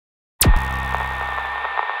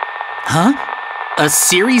Huh? A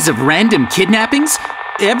series of random kidnappings?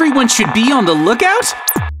 Everyone should be on the lookout?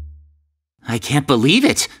 I can't believe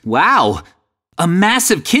it. Wow. A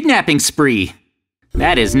massive kidnapping spree.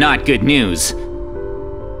 That is not good news.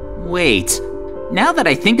 Wait. Now that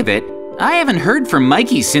I think of it, I haven't heard from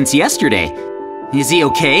Mikey since yesterday. Is he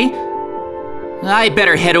okay? I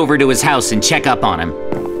better head over to his house and check up on him.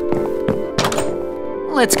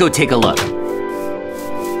 Let's go take a look.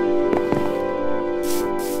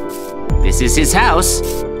 This is his house.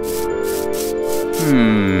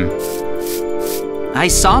 I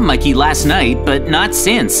saw Mikey last night, but not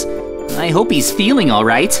since. I hope he's feeling all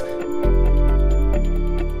right.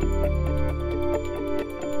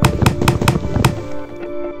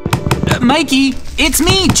 Mikey, it's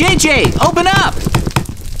me, JJ! Open up!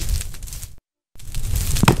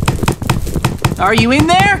 Are you in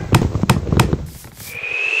there?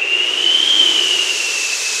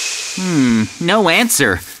 No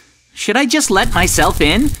answer. Should I just let myself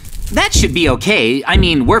in? That should be okay. I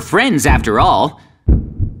mean, we're friends after all.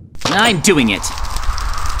 I'm doing it.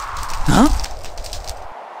 Huh?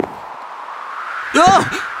 Oh!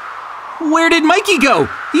 Where did Mikey go?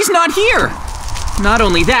 He's not here. Not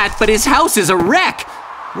only that, but his house is a wreck.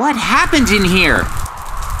 What happened in here?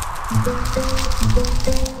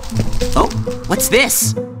 Oh, what's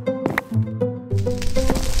this?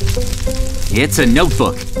 It's a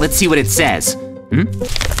notebook. Let's see what it says.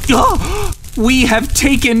 Oh, we have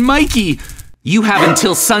taken Mikey. You have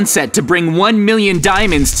until sunset to bring 1 million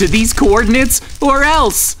diamonds to these coordinates, or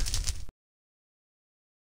else.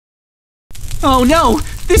 Oh no,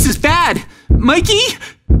 this is bad. Mikey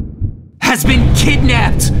has been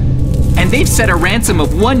kidnapped. And they've set a ransom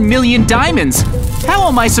of 1 million diamonds. How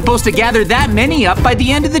am I supposed to gather that many up by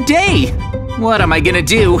the end of the day? What am I gonna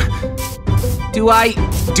do? Do I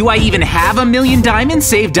even have 1 million diamonds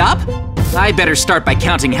saved up? I better start by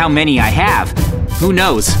counting how many I have. Who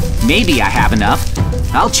knows? Maybe I have enough.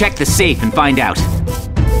 I'll check the safe and find out.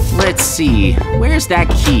 Let's see, where's that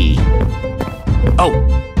key? Oh,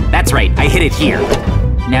 that's right, I hid it here.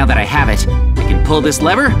 Now that I have it, I can pull this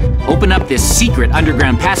lever, open up this secret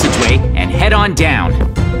underground passageway, and head on down.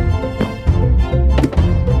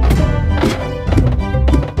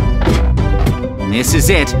 This is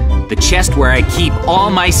it, the chest where I keep all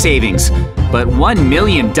my savings. But 1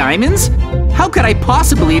 million diamonds? How could I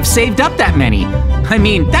possibly have saved up that many? I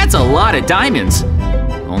mean, that's a lot of diamonds.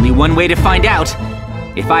 Only one way to find out.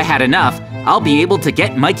 If I had enough, I'll be able to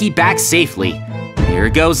get Mikey back safely. Here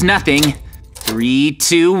goes nothing. 3,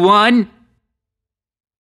 2, 1.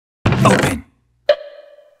 Open.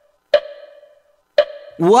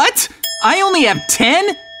 What? I only have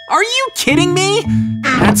 10? Are you kidding me?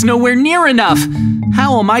 That's nowhere near enough.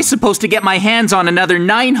 How am I supposed to get my hands on another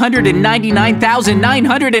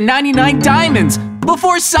 999,999 diamonds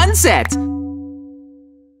before sunset?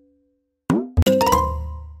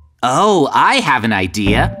 Oh, I have an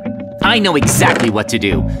idea. I know exactly what to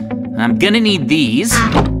do. I'm gonna need these.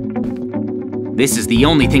 This is the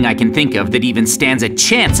only thing I can think of that even stands a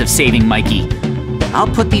chance of saving Mikey. I'll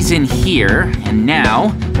put these in here, and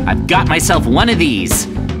now I've got myself one of these.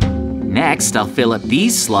 Next, I'll fill up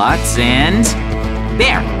these slots and…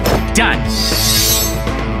 there! Done!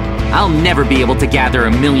 I'll never be able to gather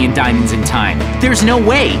 1 million diamonds in time. There's no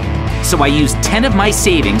way! So I used 10 of my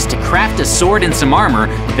savings to craft a sword and some armor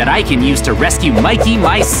that I can use to rescue Mikey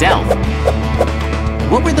myself.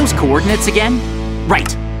 What were those coordinates again?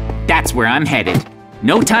 Right! That's where I'm headed.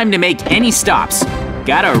 No time to make any stops.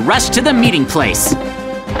 Gotta rush to the meeting place.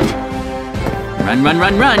 Run, run,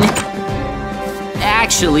 run, run!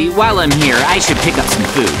 Actually, while I'm here, I should pick up some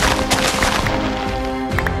food.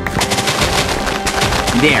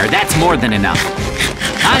 There, that's more than enough.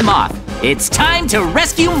 I'm off. It's time to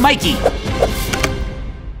rescue Mikey!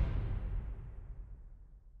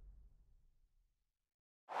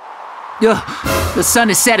 Ugh, the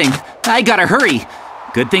sun is setting. I gotta hurry.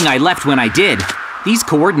 Good thing I left when I did. These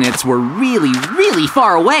coordinates were really, really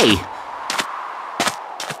far away.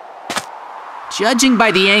 Judging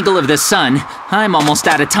by the angle of the sun, I'm almost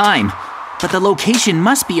out of time. But the location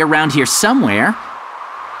must be around here somewhere.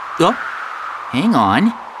 Oh, hang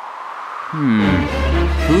on.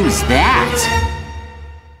 Who's that?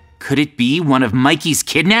 Could it be one of Mikey's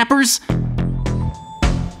kidnappers?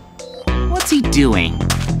 What's he doing?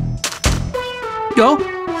 Oh,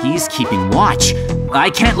 he's keeping watch. I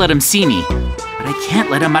can't let him see me, but I can't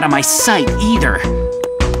let him out of my sight either.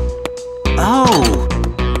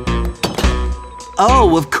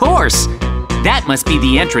 Oh, of course! That must be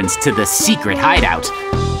the entrance to the secret hideout.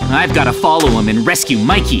 I've got to follow him and rescue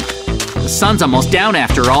Mikey. The sun's almost down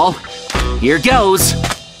after all. Here goes.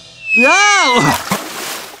 Oh!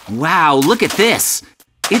 Wow, look at this.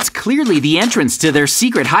 It's clearly the entrance to their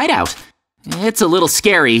secret hideout. It's a little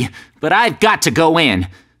scary, but I've got to go in.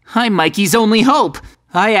 I'm Mikey's only hope.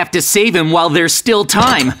 I have to save him while there's still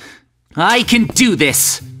time. I can do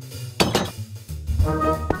this.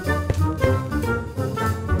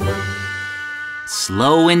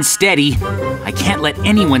 Slow and steady. I can't let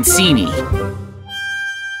anyone see me.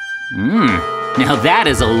 Now that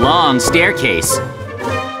is a long staircase.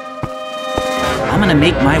 I'm gonna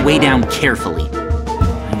make my way down carefully.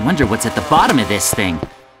 I wonder what's at the bottom of this thing.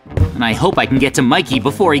 And I hope I can get to Mikey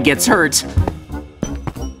before he gets hurt.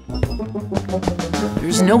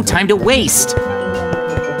 There's no time to waste.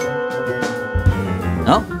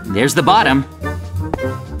 Oh, there's the bottom.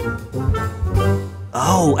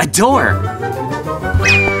 Oh, a door.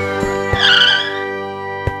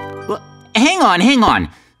 Well, hang on.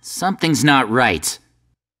 Something's not right.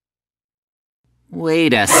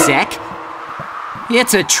 Wait a sec.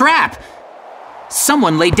 It's a trap.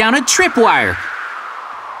 Someone laid down a tripwire.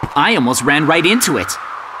 I almost ran right into it.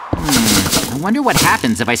 I wonder what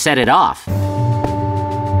happens if I set it off.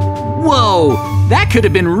 Whoa, that could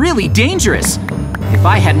have been really dangerous. If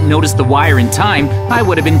I hadn't noticed the wire in time, I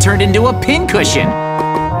would have been turned into a pincushion.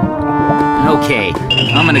 Okay,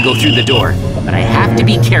 I'm gonna go through the door, but I have to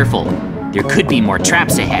be careful. There could be more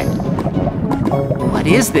traps ahead. What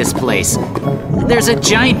is this place? There's a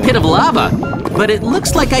giant pit of lava, but it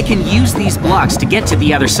looks like I can use these blocks to get to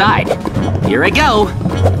the other side. Here I go.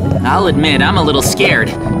 I'll admit I'm a little scared,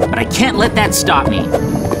 but I can't let that stop me.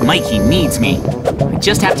 Mikey needs me. I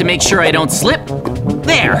just have to make sure I don't slip.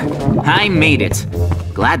 There! I made it.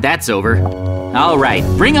 Glad that's over. All right,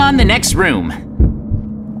 bring on the next room.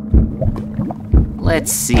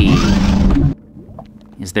 Let's see.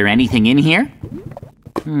 Is there anything in here?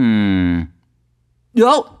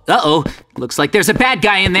 Oh, uh-oh. Looks like there's a bad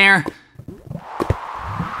guy in there.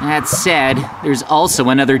 That said, there's also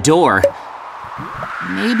another door.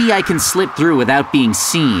 Maybe I can slip through without being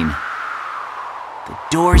seen. The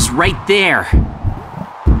door's right there.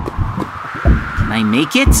 Can I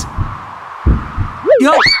make it?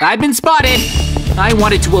 Oh, I've been spotted. I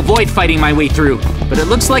wanted to avoid fighting my way through, but it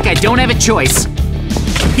looks like I don't have a choice.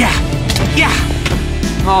 Yeah.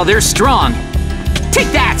 Oh, they're strong.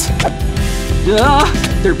 Take that!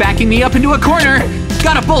 They're backing me up into a corner.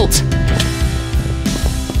 Gotta bolt.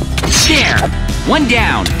 There, one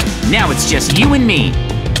down. Now it's just you and me.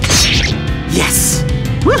 Yes!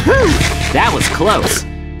 Woohoo! That was close.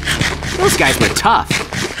 Those guys were tough.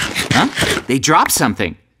 Huh? They dropped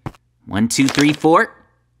something. 1, 2, 3, 4.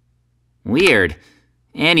 Weird.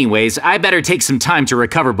 Anyways, I better take some time to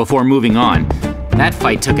recover before moving on. That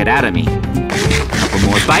fight took it out of me. Couple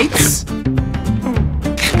more bites.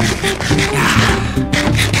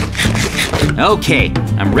 Okay,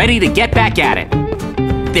 I'm ready to get back at it.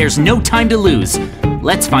 There's no time to lose.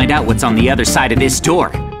 Let's find out what's on the other side of this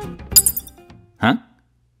door. Huh?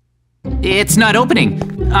 It's not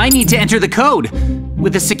opening. I need to enter the code.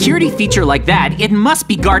 With a security feature like that, it must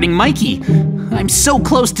be guarding Mikey. I'm so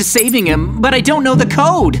close to saving him, but I don't know the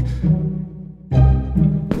code.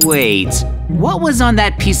 Wait, what was on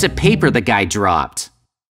that piece of paper the guy dropped?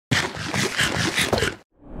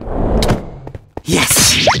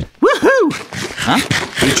 Yes! Woohoo! Huh?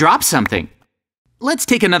 They dropped something. Let's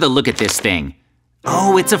take another look at this thing.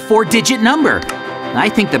 Oh, it's a 4-digit number. I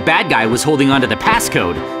think the bad guy was holding onto the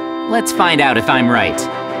passcode. Let's find out if I'm right.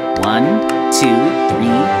 1, 2,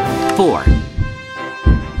 3, 4.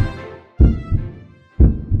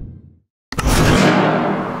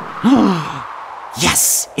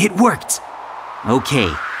 Yes, it worked.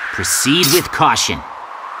 Okay, proceed with caution.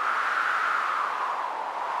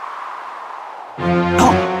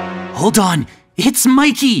 Oh, hold on, it's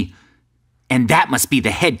Mikey. And that must be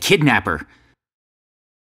the head kidnapper.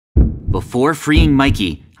 Before freeing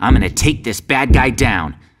Mikey, I'm gonna take this bad guy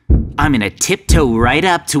down. I'm gonna tiptoe right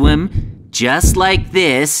up to him, just like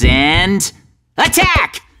this, and...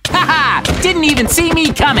 attack! Haha! Didn't even see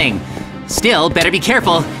me coming! Still, better be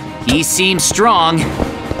careful. He seems strong.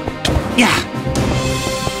 Yeah!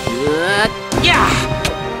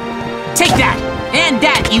 Take that! And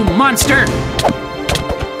that, you monster!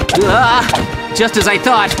 Just as I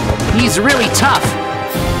thought, he's really tough.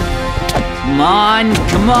 Come on,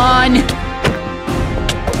 come on!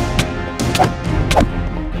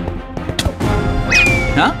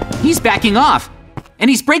 Huh? He's backing off. And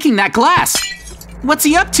he's breaking that glass. What's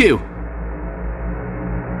he up to?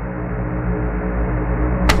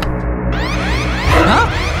 Huh?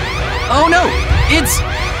 Oh no!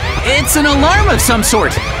 It's an alarm of some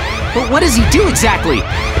sort. But what does he do exactly?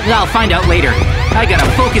 I'll find out later. I gotta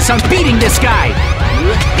focus on beating this guy.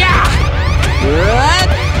 Yeah!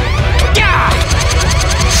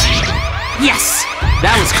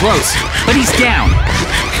 was close, but he's down.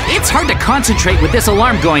 It's hard to concentrate with this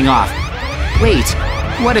alarm going off. Wait,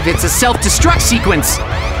 what if it's a self-destruct sequence?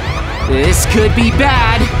 This could be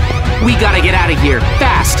bad. We gotta get out of here,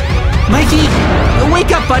 fast. Mikey,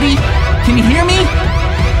 wake up, buddy. Can you hear me?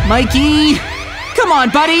 Mikey, come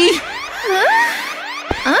on, buddy.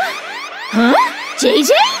 Huh?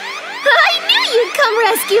 JJ? I knew you'd come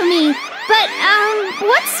rescue me. But,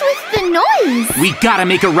 what's with the noise? We gotta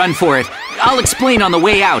make a run for it. I'll explain on the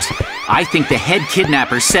way out. I think the head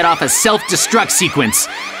kidnapper set off a self-destruct sequence.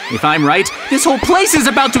 If I'm right, this whole place is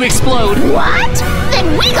about to explode. What?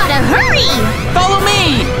 Then we gotta hurry! Follow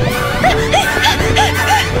me!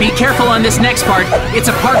 Be careful on this next part. It's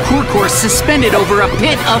a parkour course suspended over a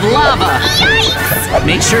pit of lava. Yikes!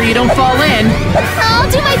 Make sure you don't fall in. I'll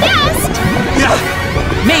do my best! Yeah,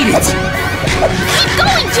 made it! Keep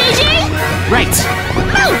going, JJ! Right.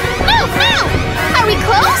 Move! Are we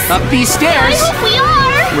close? Up these I stairs. hope we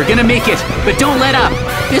are! We're gonna make it, but don't let up.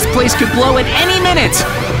 This place could blow at any minute.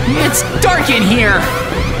 It's dark in here.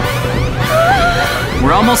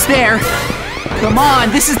 We're almost there. Come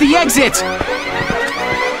on, this is the exit.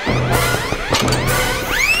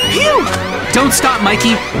 Phew! Don't stop,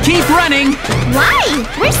 Mikey. Keep running. Why?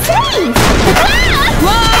 We're safe!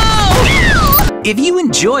 Whoa! If you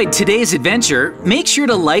enjoyed today's adventure, make sure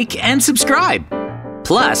to like and subscribe.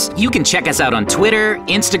 Plus, you can check us out on Twitter,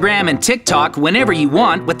 Instagram, and TikTok whenever you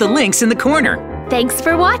want with the links in the corner. Thanks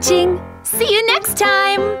for watching. See you next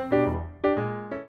time.